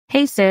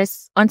Hey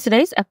sis, on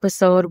today's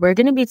episode, we're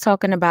going to be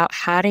talking about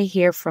how to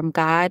hear from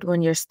God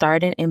when you're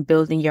starting and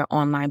building your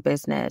online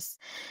business.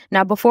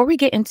 Now, before we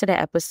get into the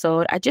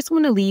episode, I just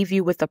want to leave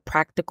you with a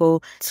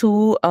practical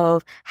tool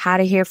of how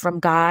to hear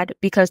from God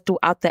because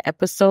throughout the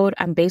episode,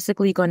 I'm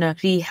basically going to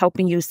be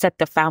helping you set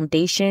the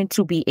foundation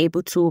to be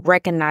able to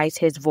recognize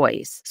his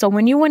voice. So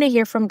when you want to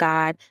hear from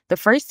God, the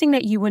first thing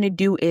that you want to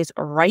do is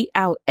write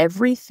out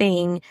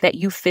everything that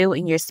you feel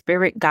in your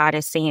spirit God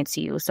is saying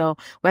to you. So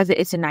whether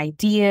it's an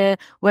idea,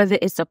 whether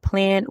it's a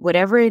plan,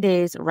 whatever it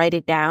is, write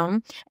it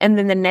down. And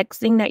then the next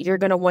thing that you're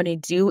going to want to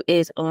do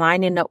is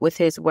lining up with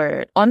his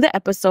word. On the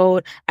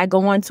episode, I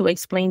go on to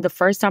explain the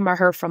first time I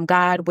heard from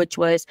God, which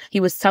was he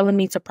was telling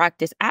me to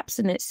practice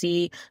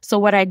abstinency. So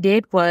what I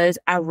did was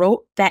I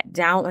wrote that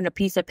down on a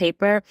piece of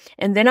paper.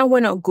 And then I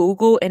went on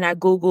Google and I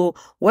Googled,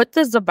 what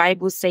does the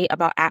Bible say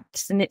about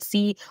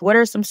abstinency? What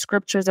are some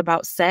scriptures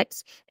about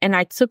sex? And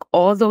I took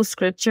all those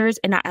scriptures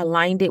and I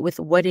aligned it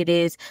with what it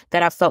is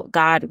that I felt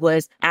God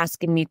was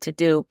asking me to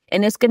do.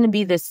 And it's going to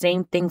be the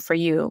same thing for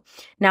you.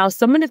 Now,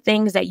 some of the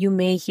things that you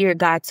may hear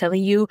God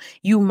telling you,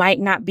 you might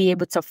not be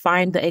able to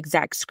find the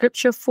exact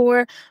scripture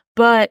for,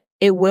 but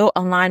it will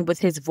align with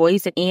his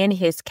voice and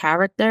his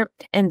character.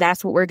 And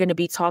that's what we're going to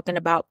be talking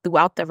about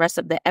throughout the rest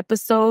of the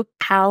episode,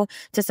 how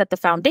to set the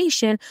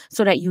foundation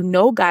so that you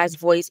know God's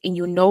voice and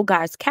you know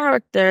God's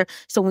character.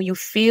 So when you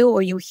feel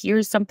or you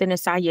hear something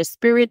inside your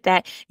spirit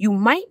that you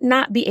might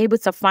not be able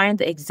to find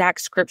the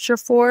exact scripture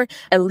for,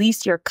 at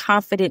least you're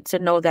confident to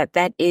know that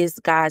that is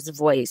God's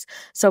voice.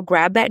 So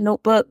grab that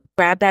notebook,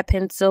 grab that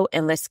pencil,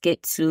 and let's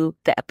get to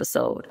the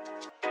episode.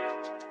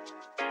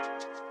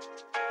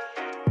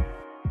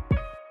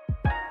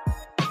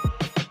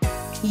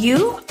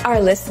 You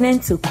are listening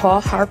to Call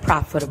Her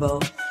Profitable,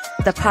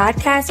 the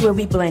podcast where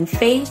we blend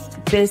faith,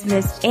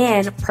 business,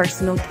 and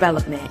personal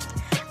development.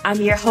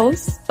 I'm your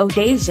host,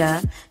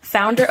 Odaisha,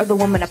 founder of the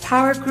Woman of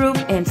Power Group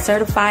and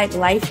certified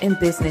life and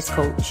business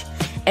coach.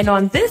 And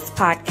on this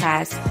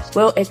podcast,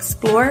 we'll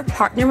explore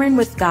partnering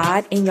with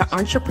God in your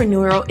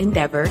entrepreneurial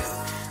endeavors,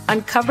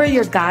 uncover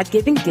your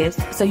God-given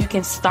gifts so you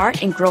can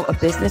start and grow a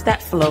business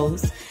that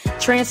flows,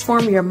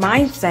 transform your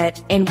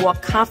mindset, and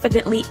walk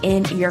confidently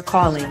in your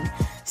calling.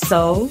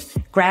 So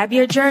grab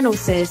your journal,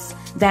 sis,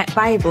 that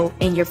Bible,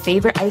 and your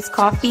favorite iced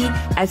coffee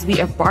as we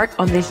embark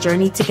on this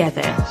journey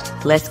together.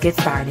 Let's get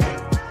started.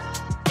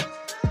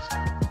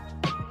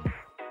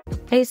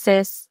 Hey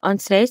sis, on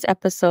today's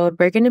episode,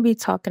 we're going to be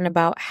talking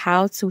about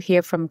how to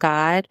hear from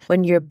God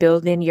when you're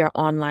building your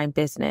online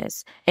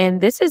business. And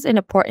this is an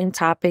important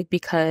topic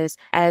because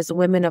as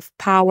women of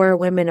power,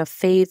 women of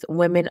faith,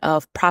 women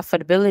of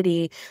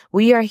profitability,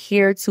 we are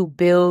here to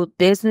build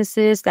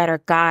businesses that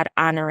are God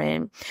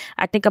honoring.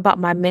 I think about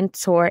my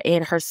mentor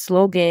and her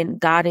slogan,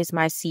 God is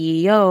my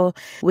CEO,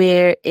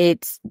 where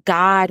it's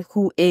God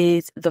who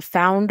is the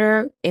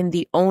founder and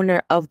the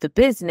owner of the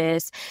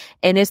business.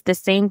 And it's the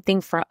same thing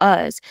for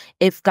us.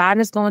 If God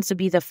is going to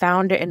be the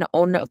founder and the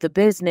owner of the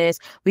business,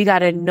 we got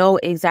to know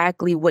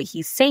exactly what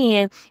he's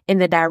saying in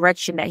the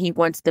direction that he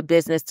wants the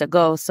business to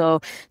go. So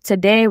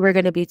today we're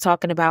going to be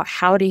talking about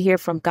how to hear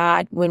from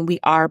God when we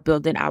are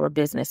building our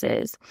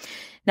businesses.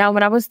 Now,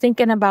 when I was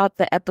thinking about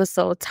the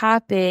episode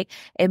topic,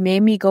 it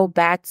made me go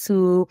back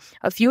to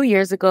a few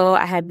years ago.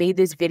 I had made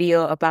this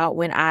video about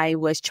when I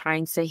was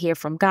trying to hear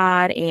from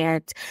God,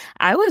 and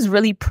I was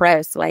really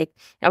pressed. Like,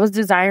 I was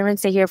desiring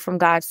to hear from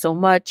God so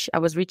much. I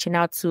was reaching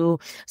out to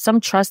some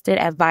trusted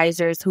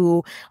advisors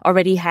who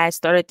already had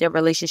started their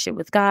relationship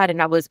with God,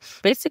 and I was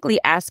basically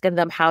asking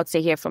them how to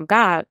hear from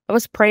God. I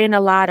was praying a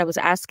lot. I was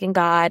asking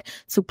God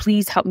to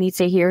please help me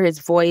to hear his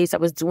voice. I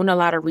was doing a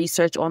lot of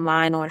research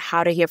online on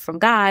how to hear from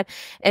God.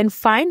 And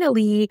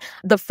finally,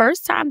 the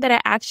first time that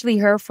I actually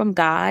heard from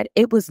God,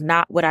 it was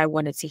not what I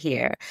wanted to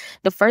hear.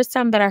 The first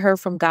time that I heard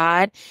from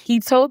God,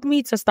 he told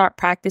me to start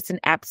practicing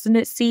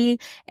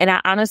abstinency. And I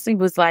honestly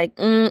was like,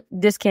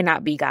 this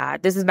cannot be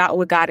God. This is not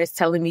what God is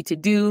telling me to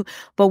do.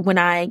 But when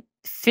I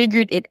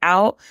figured it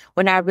out,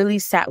 when I really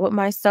sat with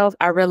myself,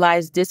 I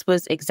realized this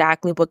was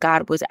exactly what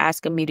God was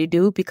asking me to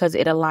do because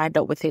it aligned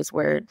up with his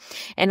word.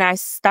 And I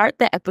start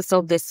the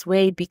episode this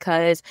way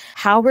because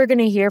how we're going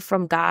to hear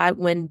from God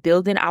when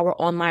building our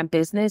online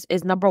business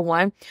is, number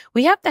one,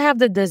 we have to have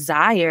the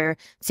desire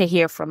to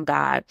hear from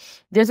God.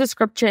 There's a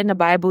scripture in the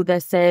Bible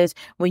that says,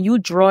 when you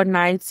draw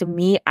nigh to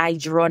me, I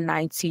draw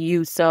nigh to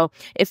you. So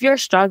if you're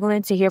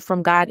struggling to hear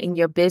from God in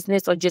your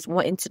business or just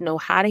wanting to know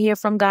how to hear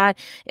from God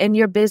in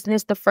your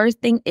business, the first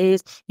thing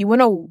is you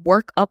want to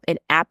work up an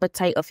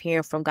appetite of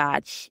hearing from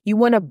God. You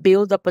want to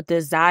build up a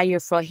desire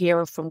for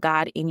hearing from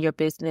God in your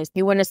business.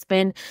 You want to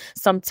spend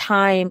some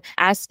time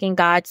asking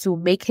God to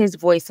make his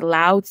voice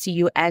loud to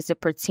you as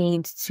it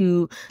pertains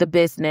to the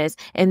business.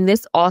 And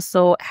this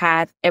also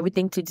had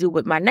everything to do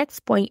with my next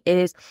point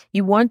is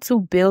you want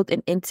to build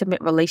an intimate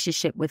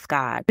relationship with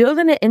God.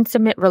 Building an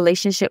intimate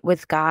relationship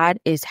with God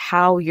is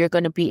how you're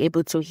going to be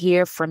able to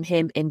hear from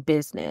him in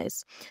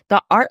business.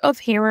 The art of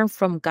hearing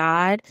from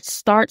God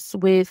starts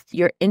starts with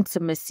your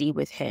intimacy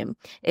with him.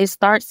 It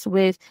starts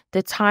with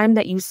the time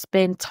that you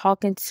spend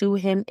talking to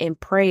him in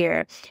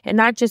prayer, and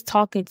not just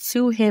talking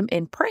to him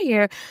in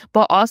prayer,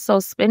 but also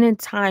spending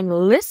time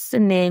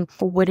listening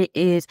for what it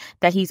is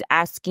that he's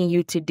asking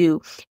you to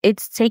do.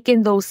 It's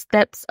taking those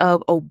steps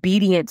of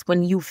obedience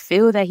when you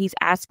feel that he's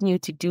asking you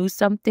to do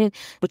something,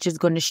 which is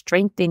going to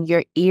strengthen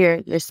your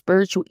ear, your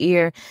spiritual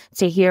ear,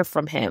 to hear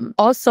from him.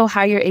 Also,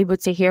 how you're able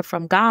to hear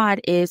from God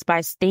is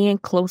by staying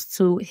close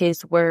to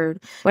his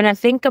word. When I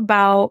think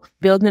about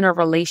building a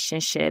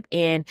relationship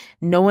and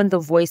knowing the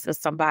voice of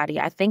somebody,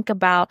 I think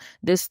about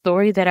this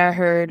story that I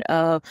heard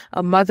of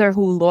a mother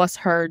who lost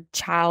her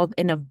child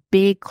in a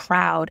big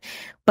crowd,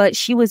 but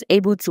she was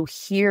able to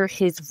hear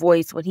his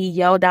voice. When he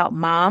yelled out,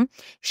 "Mom,"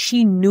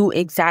 she knew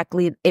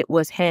exactly it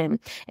was him.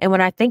 And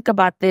when I think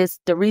about this,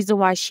 the reason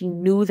why she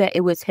knew that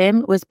it was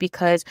him was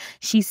because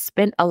she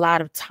spent a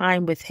lot of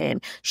time with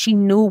him. She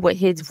knew what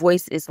his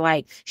voice is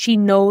like. She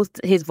knows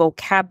his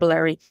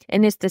vocabulary.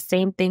 And it's the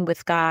same thing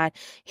with God.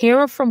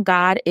 Hearing from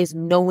God is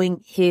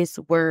knowing his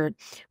word.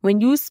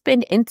 When you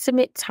spend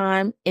intimate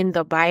time in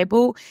the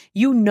Bible,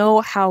 you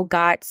know how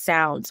God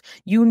sounds.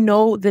 You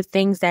know the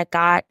things that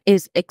God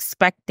is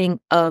expecting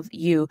of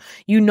you.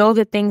 You know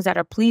the things that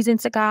are pleasing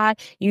to God.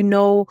 You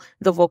know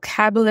the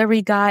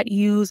vocabulary God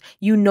used.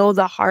 You know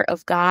the heart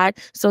of God.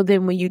 So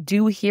then when you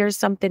do hear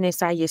something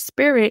inside your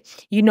spirit,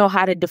 you know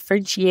how to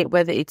differentiate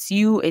whether it's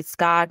you, it's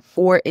God,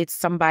 or it's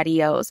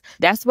somebody else.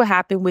 That's what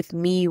happened with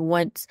me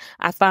once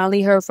I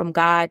finally heard from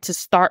God to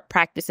start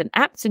practicing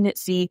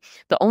abstinency.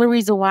 The only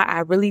reason why I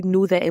really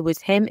knew that it was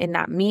him and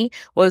not me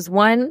was,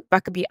 one, if I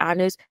could be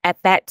honest,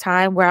 at that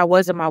time where I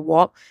was in my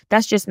walk,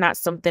 that's just not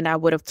something I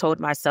would have told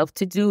myself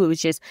to do. It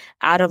was just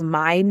out of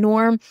my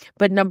norm.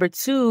 But number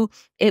two,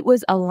 it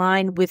was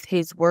aligned with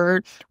his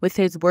word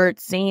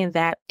saying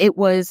that it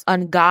was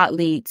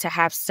ungodly to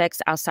have sex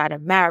outside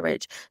of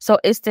marriage. So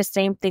it's the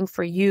same thing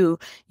for you.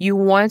 You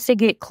want to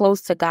get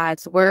close to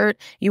God's word.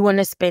 You want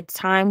to spend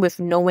time with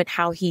knowing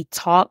how he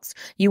talks.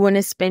 You want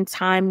to spend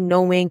time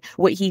knowing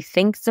what he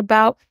thinks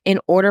about in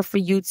order for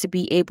you to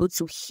be able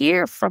to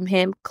hear from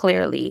him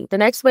clearly. The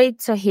next way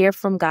to hear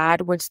from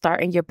God when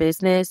starting your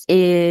business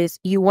is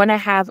you want to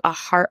have a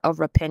heart of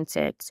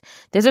repentance.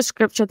 There's a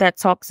scripture that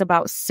talks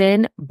about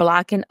sin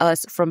blocking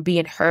us from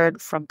being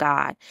heard from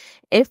God.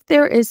 If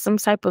there is some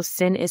type of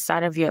sin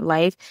inside of your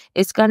life,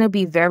 it's going to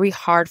be very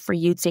hard for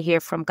you to hear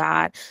from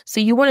God. So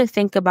you want to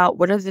think about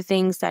what are the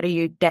things that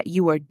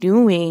you are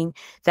doing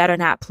that are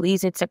not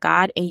pleasing to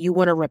God, and you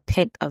want to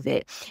repent of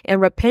it. And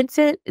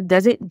repentance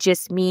doesn't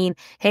just mean,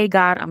 "Hey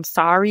God, I'm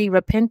sorry."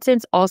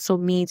 Repentance also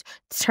means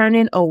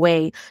turning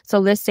away. So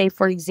let's say,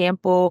 for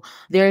example,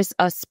 there's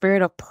a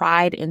spirit of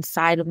pride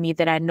inside of me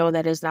that I know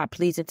that is not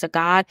pleasing to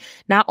God.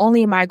 Not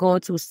only am I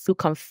going to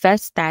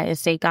confess that and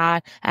say,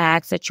 "God, I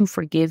ask that you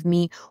forgive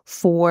me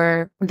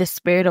for the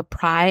spirit of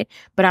pride,"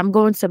 but I'm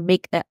going to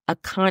make a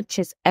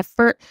conscious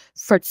effort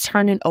for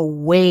turning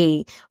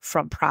away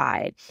from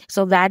pride.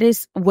 So that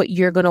is what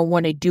you're going to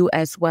want to do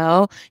as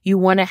well. You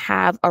want to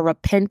have a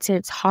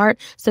repentance heart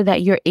so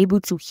that you're able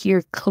to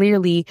hear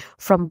clearly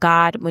from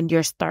God when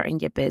you're starting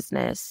your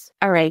business.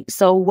 All right.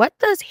 So what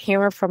does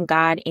hearing from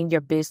God in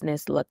your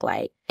business look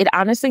like? It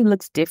honestly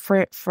looks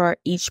different for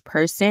each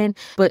person,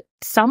 but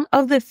some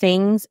of the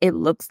things it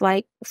looks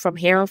like from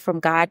hearing from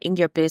God in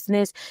your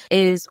business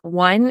is,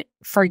 one,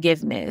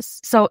 forgiveness.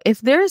 So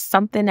if there is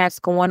something that's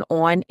going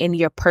on in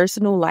your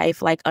personal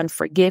life, like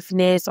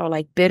unforgiveness or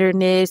like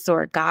bitterness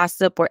or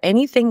gossip or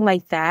anything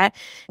like that,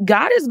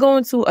 God is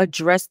going to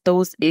address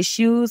those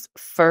issues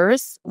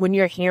first when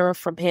you're hearing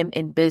from him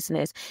in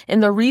business.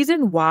 And the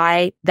reason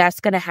why that's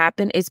going to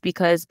happen is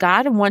because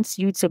God wants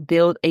you to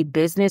build a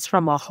business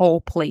from a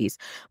whole place.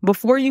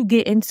 Before you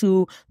get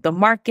into the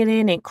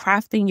marketing and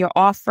crafting your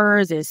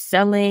offers and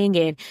selling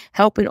and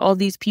helping all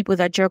these people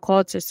that you're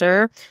called to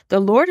serve, the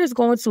Lord is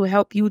going to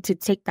help you to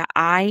take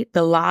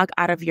the log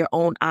out of your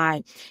own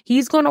eye.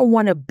 He's going to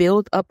want to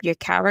build up your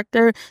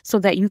character so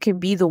that you can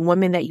be the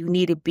woman that you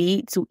need to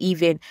be to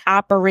even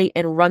operate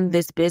and run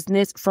this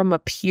business from a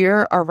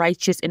pure, a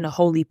righteous, and a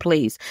holy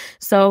place.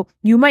 So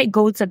you might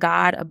go to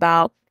God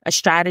about a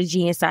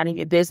strategy inside of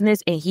your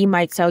business, and he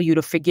might tell you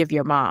to forgive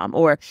your mom,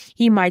 or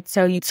he might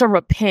tell you to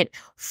repent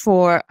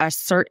for a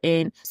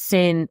certain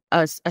sin,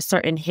 a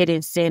certain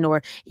hidden sin,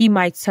 or he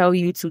might tell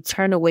you to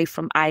turn away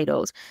from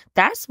idols.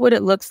 That's what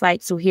it looks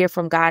like to hear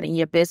from God in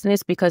your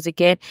business, because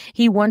again,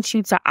 he wants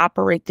you to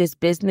operate this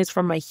business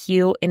from a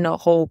healed and a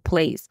whole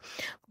place.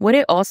 What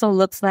it also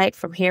looks like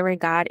from hearing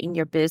God in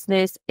your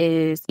business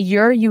is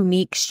your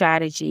unique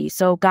strategy.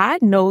 So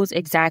God knows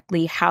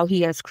exactly how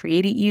he has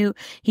created you.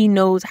 He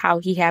knows how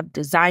he have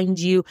designed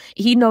you.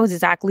 He knows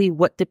exactly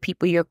what the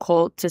people you're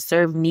called to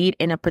serve need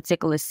in a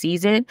particular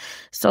season.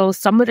 So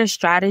some of the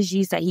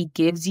strategies that he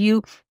gives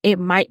you it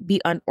might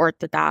be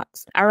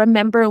unorthodox. I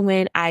remember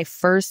when I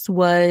first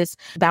was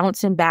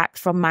bouncing back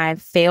from my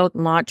failed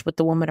launch with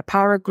the Woman of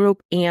Power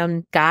group,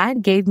 and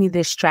God gave me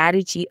this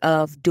strategy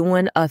of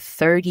doing a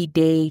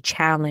 30-day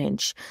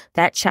challenge.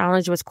 That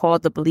challenge was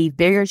called the Believe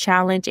Bigger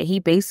Challenge. And he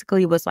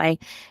basically was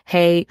like,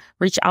 hey,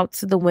 reach out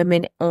to the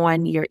women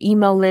on your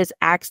email list,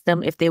 ask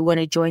them if they want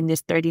to join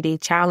this 30-day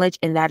challenge.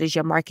 And that is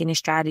your marketing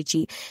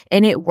strategy.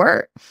 And it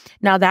worked.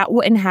 Now, that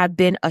wouldn't have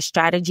been a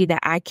strategy that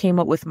I came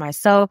up with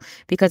myself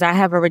because I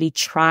have already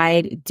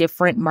tried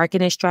different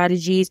marketing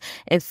strategies.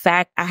 In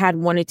fact, I had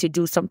wanted to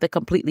do something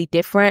completely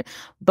different,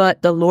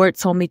 but the Lord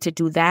told me to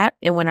do that.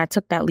 And when I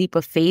took that leap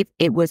of faith,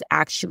 it was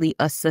actually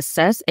a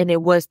success. And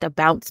it was the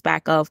bounce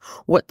back of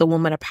what the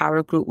Woman of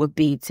Power group would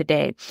be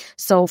today.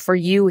 So for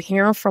you,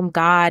 hearing from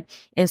God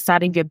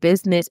inside of your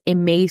business, it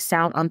may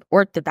sound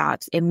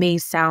unorthodox. It may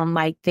sound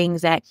like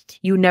things that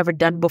you never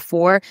done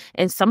before.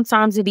 And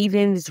sometimes it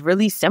even is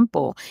really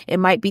simple. It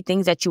might be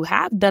things that you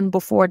have done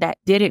before that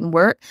didn't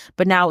work,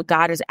 but now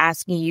God is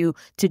asking you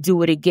to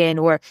do it again,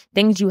 or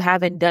things you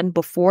haven't done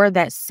before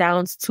that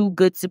sounds too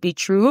good to be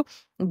true,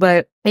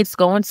 but it's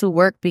going to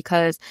work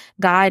because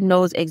God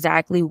knows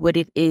exactly what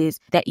it is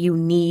that you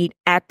need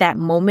at that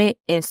moment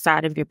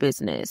inside of your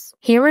business.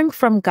 Hearing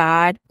from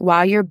God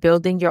while you're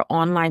building your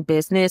online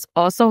business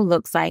also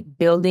looks like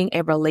building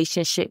a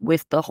relationship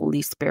with the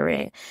Holy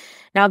Spirit.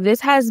 Now, this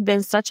has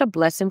been such a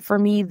blessing for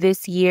me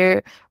this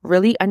year,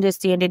 really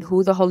understanding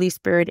who the Holy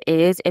Spirit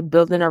is and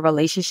building a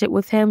relationship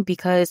with him,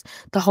 because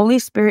the Holy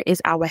Spirit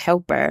is our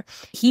helper.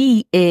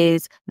 He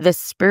is the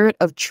Spirit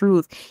of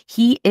truth.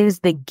 He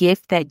is the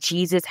gift that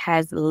Jesus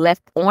has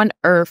left on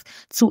earth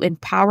to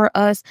empower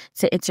us,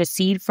 to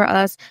intercede for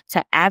us,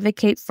 to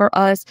advocate for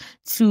us,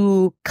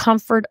 to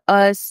comfort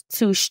us,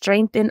 to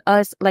strengthen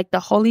us. Like, the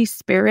Holy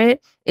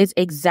Spirit is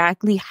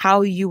exactly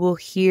how you will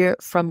hear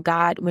from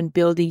God when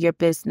building your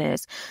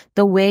business.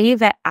 The way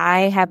that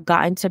I have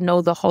gotten to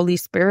know the Holy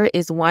Spirit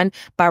is, one,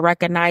 by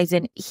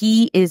recognizing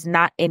he is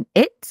not an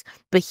it,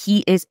 but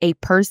he is a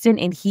person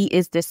and he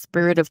is the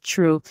Spirit of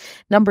truth.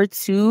 Number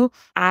two,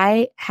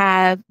 I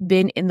have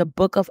been in the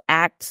book of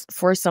Acts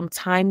for some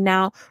time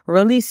now,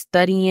 really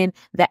studying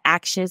the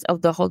actions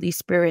of the Holy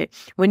Spirit.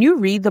 When you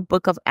read the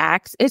book of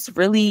Acts, it's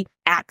really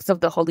acts of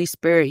the Holy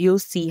Spirit. You'll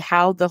see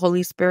how the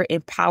Holy Spirit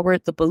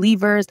empowered the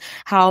believers,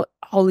 how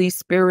Holy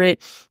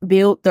Spirit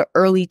built the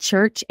early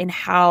church, and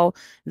how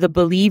the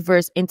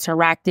believers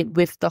interacted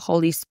with the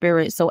Holy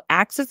Spirit. So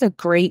Acts is a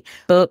great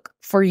book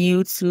for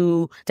you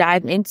to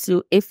dive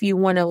into if you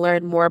want to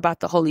learn more about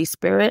the Holy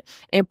Spirit.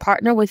 And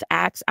partner with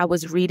Acts, I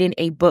was reading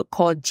a book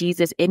called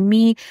Jesus in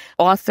Me,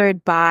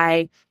 authored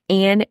by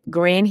Anne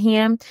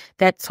Granham,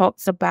 that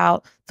talks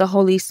about the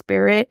Holy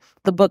Spirit.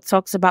 The book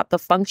talks about the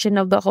function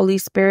of the Holy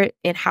Spirit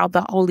and how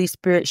the Holy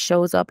Spirit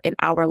shows up in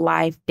our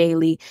life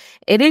daily.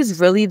 It is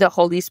really the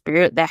Holy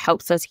Spirit that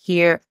helps us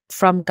hear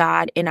from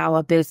God in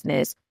our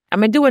business. I'm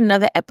going to do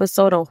another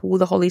episode on who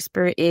the Holy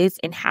Spirit is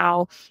and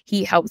how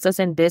he helps us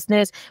in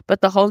business.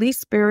 But the Holy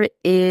Spirit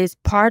is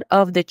part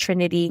of the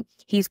Trinity.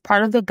 He's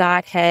part of the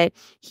Godhead.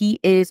 He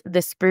is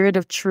the Spirit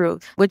of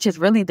truth, which is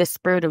really the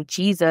Spirit of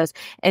Jesus.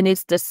 And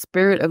it's the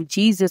Spirit of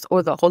Jesus,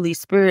 or the Holy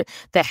Spirit,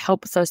 that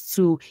helps us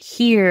to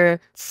hear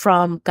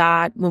from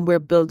God when we're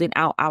building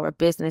out our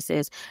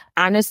businesses.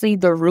 Honestly,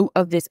 the root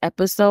of this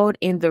episode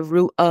and the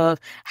root of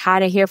how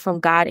to hear from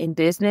God in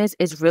business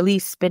is really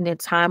spending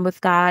time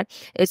with God.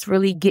 It's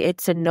really getting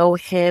to know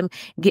him,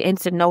 getting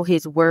to know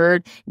his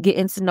word,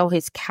 getting to know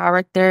his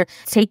character,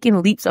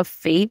 taking leaps of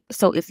faith.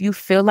 So if you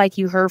feel like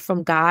you heard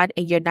from God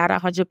and you're not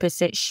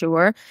 100%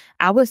 sure,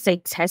 I would say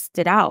test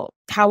it out.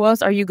 How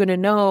else are you going to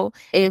know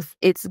if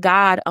it's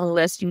God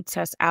unless you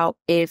test out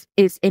if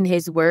it's in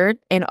his word?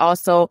 And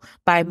also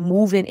by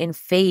moving in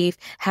faith,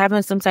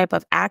 having some type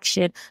of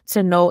action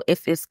to know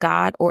if it's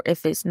God or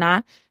if it's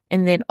not.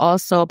 And then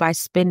also by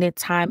spending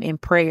time in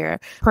prayer.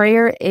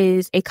 Prayer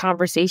is a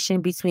conversation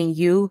between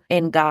you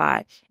and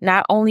God.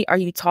 Not only are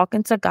you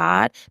talking to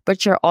God,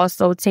 but you're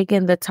also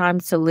taking the time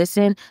to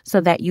listen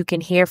so that you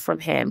can hear from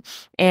him.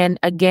 And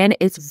again,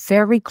 it's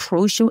very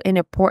crucial and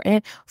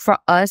important for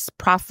us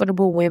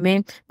profitable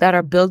women that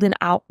are building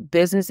out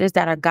businesses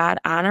that are God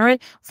honoring,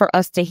 for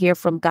us to hear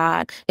from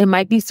God. It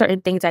might be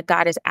certain things that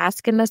God is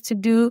asking us to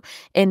do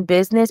in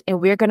business, and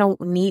we're going to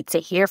need to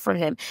hear from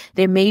him.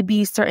 There may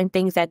be certain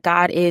things that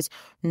God is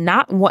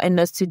not wanting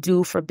us to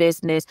do for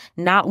business,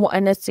 not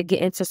wanting us to get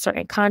into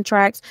certain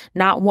contracts,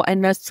 not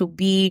wanting us to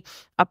be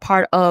a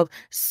part of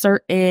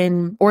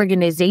certain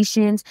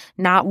organizations,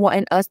 not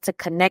wanting us to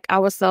connect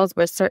ourselves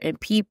with certain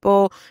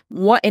people,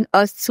 wanting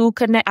us to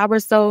connect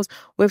ourselves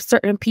with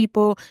certain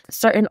people,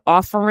 certain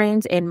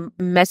offerings and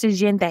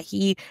messaging that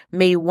he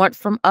may want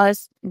from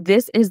us.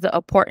 This is the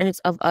importance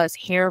of us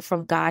hearing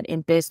from God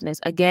in business.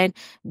 Again,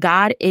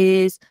 God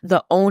is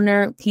the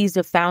owner. He's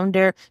the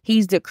founder.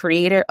 He's the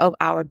creator of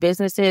our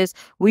businesses.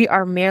 We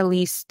are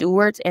merely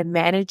stewards and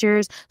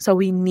managers. So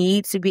we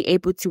need to be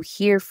able to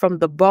hear from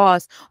the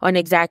boss on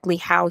exactly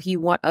how he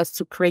wants us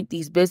to create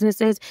these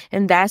businesses.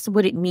 And that's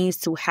what it means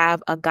to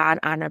have a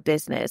God-honored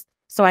business.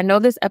 So I know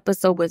this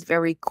episode was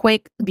very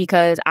quick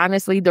because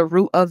honestly, the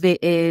root of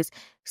it is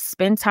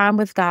spend time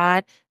with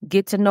God,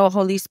 get to know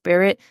Holy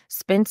Spirit,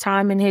 spend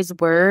time in His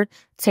Word,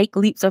 take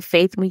leaps of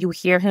faith when you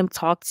hear Him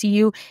talk to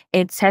you,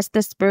 and test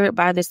the Spirit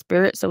by the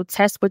Spirit. So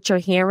test what you're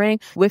hearing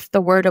with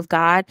the Word of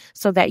God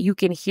so that you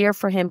can hear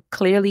from Him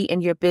clearly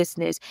in your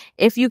business.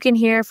 If you can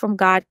hear from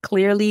God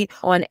clearly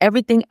on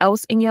everything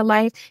else in your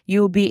life,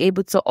 you'll be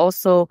able to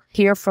also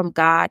hear from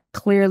God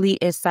clearly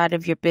inside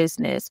of your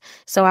business.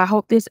 So I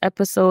hope this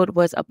episode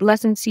was a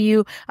blessing to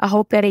you. I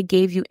hope that it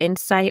gave you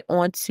insight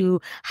onto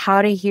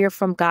how to hear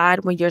from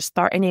God when you're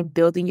starting and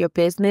building your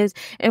business.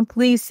 And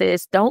please,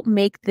 sis, don't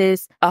make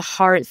this a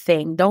hard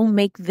thing. Don't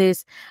make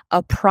this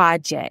a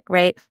project,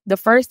 right? The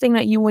first thing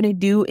that you want to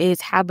do is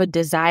have a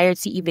desire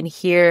to even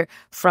hear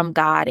from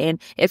God.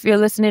 And if you're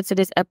listening to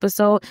this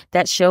episode,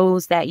 that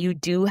shows that you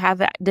do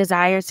have a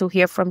desire to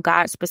hear from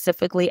God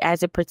specifically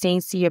as it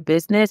pertains to your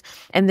business.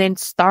 And then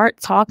start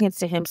talking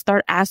to Him.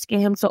 Start asking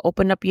Him to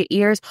open up your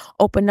ears,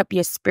 open up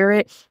your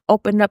spirit,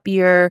 open up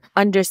your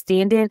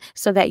understanding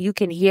so that you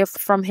can hear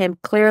from Him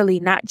clearly,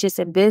 not just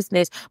in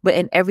business, but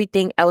in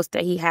everything else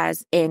that He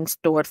has in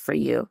store for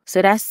you.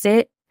 So that's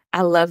it.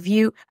 I love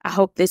you. I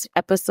hope this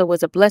episode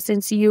was a blessing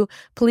to you.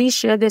 Please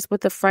share this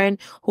with a friend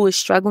who is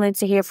struggling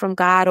to hear from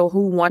God or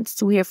who wants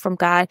to hear from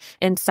God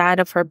inside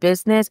of her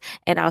business.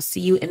 And I'll see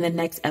you in the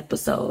next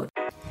episode.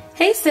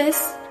 Hey,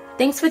 sis.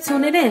 Thanks for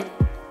tuning in.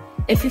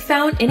 If you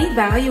found any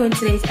value in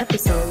today's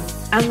episode,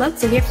 I'd love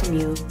to hear from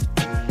you.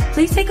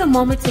 Please take a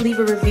moment to leave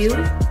a review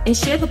and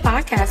share the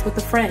podcast with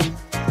a friend.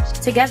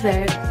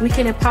 Together, we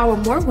can empower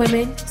more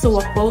women to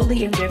walk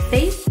boldly in their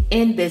faith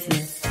and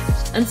business.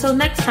 Until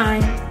next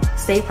time,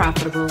 stay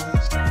profitable.